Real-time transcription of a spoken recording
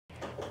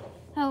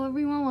Hello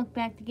everyone, welcome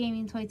back to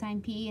Gaming Toy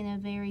Time P in a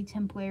very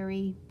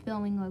temporary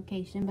filming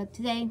location. But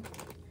today,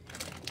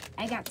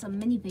 I got some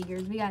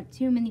minifigures. We got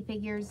 2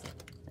 minifigures.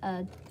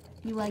 If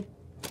you like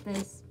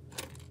this,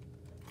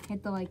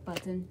 hit the like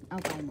button. I'll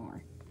buy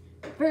more.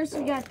 First,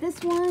 we got this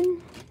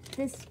one.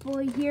 This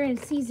boy here in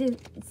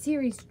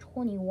series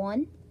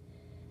 21.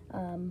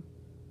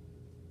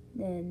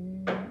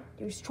 Then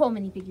there's 12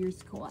 minifigures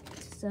to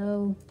collect.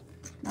 So,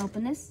 I'll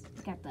open this.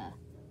 We got the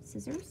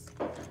scissors.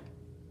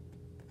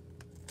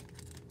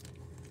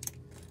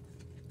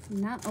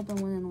 Not open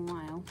one in a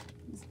while.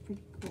 It's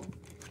pretty cool.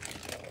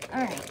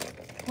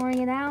 Alright,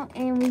 pouring it out,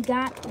 and we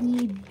got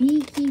the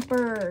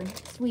Beekeeper.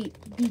 Sweet,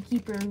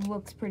 Beekeeper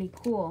looks pretty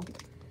cool.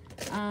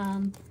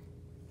 And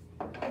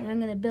I'm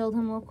gonna build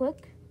him real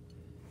quick.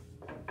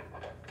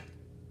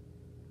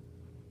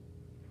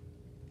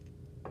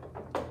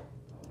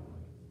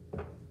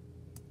 I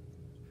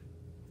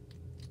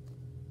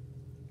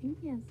think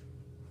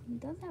he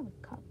does have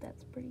a cup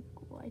that's pretty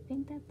cool. I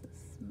think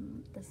that's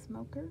the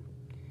smoker.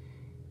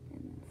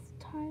 And this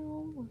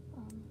tile with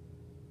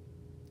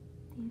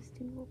these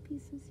 2 little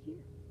pieces here.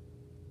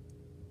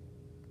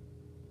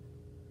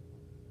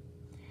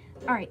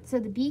 Alright, so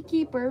the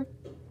Beekeeper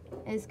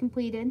is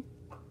completed.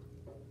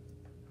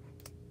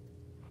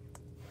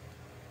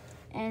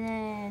 And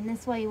then this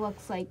is what he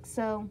looks like.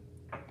 So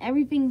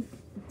everything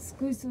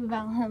exclusive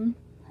about him.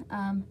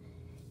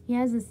 He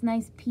has this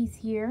nice piece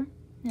here.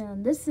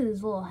 And this is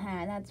his little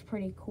hat. That's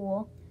pretty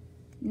cool.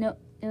 No,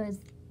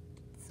 it's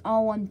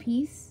all one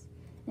piece.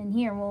 And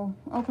here, we'll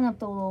open up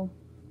the little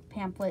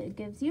pamphlet it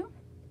gives you.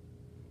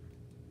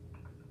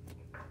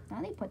 Now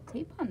they put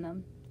tape on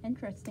them.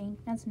 Interesting.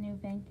 That's a new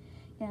thing.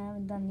 Yeah, I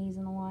haven't done these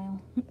in a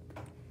while.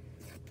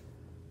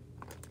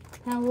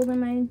 How old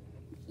am I?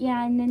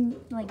 Yeah, and then,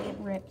 like, it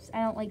rips.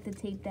 I don't like the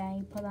tape that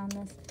I put on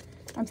this.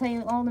 I'll tell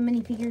you all the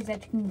minifigures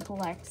that you can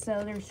collect.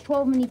 So, there's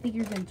 12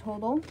 minifigures in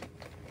total.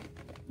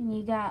 And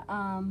you got,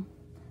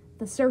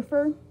 the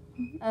Surfer,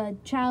 a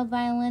child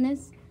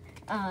violinist,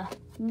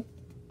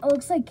 it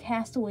looks like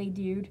Castaway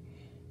Dude.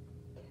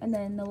 And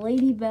then the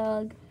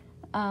Ladybug,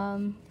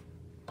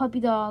 Puppy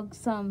Dog,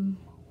 some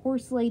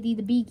Horse Lady,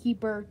 the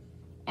Beekeeper,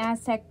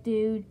 Aztec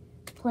Dude,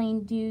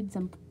 Plane Dude,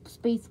 some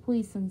Space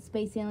Police, some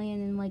Space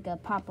Alien, and like a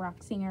pop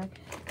rock singer.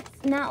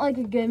 It's not like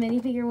a good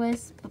minifigure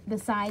list,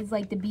 besides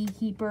like the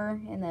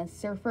Beekeeper and the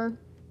Surfer.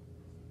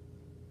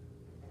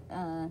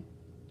 And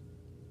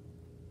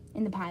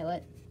the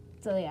Pilot.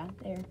 So yeah,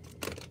 there.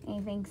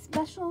 Anything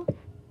special?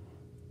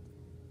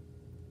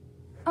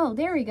 Oh,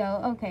 there we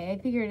go. Okay, I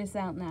figured this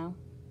out now.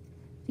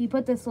 So you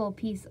put this little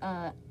piece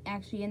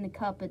actually in the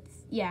cup.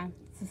 It's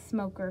a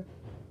smoker.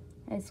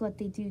 That's what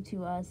they do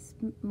to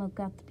smoke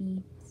out the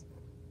bees.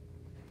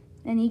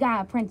 And you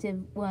got a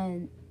printed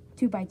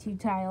 2x2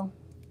 tile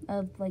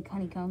of like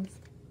honeycombs.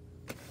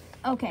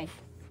 Okay,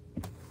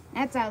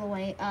 that's out of the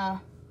way.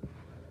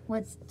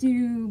 Let's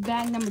do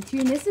bag number 2.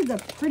 And this is a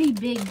pretty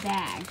big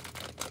bag.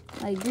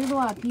 Like, there's a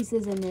lot of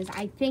pieces in this.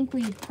 I think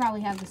we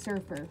probably have the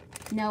Surfer.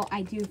 No,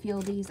 I do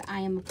feel these.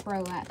 I am a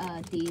pro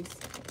at these.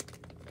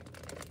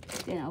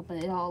 Didn't open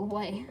it all the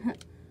way.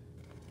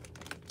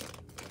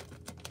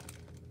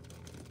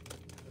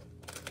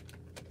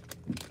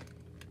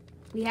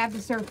 We have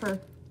the Surfer.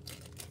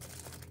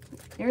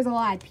 There's a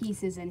lot of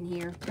pieces in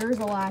here. There's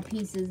a lot of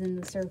pieces in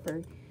the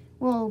Surfer.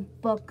 Little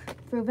book.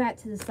 Throw that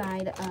to the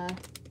side.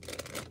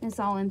 It's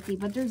all empty,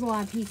 but there's a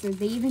lot of pieces.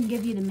 They even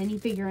give you the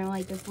minifigure in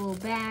like this little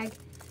bag.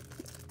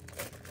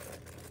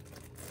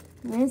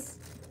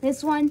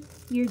 This one,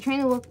 you're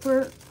trying to look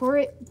for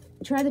it.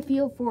 Try to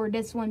feel for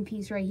this one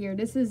piece right here.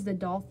 This is the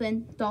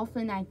Dolphin.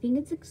 Dolphin, I think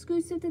it's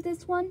exclusive to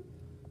this one.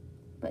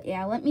 But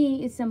yeah, let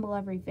me assemble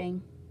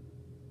everything.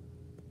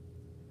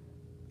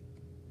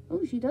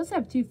 Oh, she does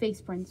have 2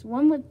 face prints.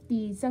 One with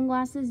the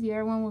sunglasses, the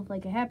other one with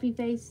like a happy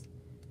face.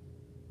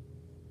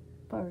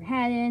 Put her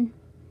hat in.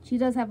 She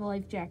does have a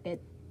life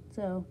jacket.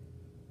 So,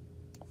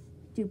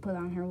 do put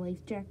on her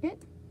life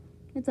jacket.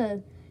 It's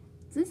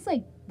this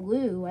like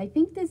blue. I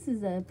think this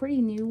is a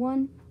pretty new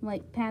one.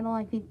 Like paddle,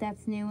 I think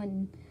that's new.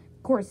 And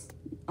of course,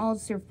 all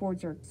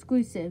surfboards are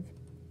exclusive.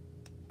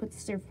 Put the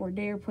surfboard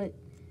there, put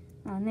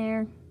on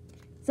there.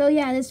 So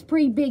yeah, this is a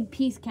pretty big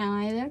piece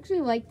count. I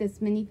actually like this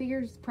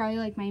minifigure. It's probably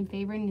like my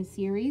favorite in the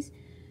series.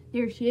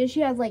 There she is.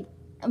 She has like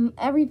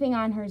everything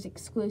on her is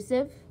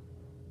exclusive.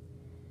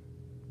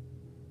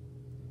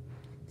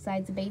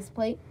 Besides the base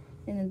plate.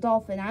 And the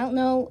Dolphin. I don't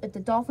know if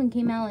the Dolphin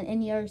came out in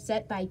any other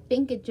set, but I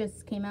think it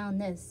just came out in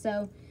this.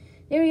 So,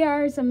 there we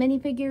are, some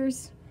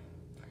minifigures.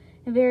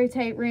 A very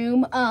tight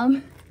room.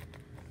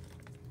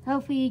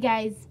 Hopefully you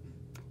guys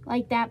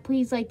like that.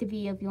 Please like the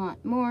video if you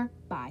want more.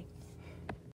 Bye.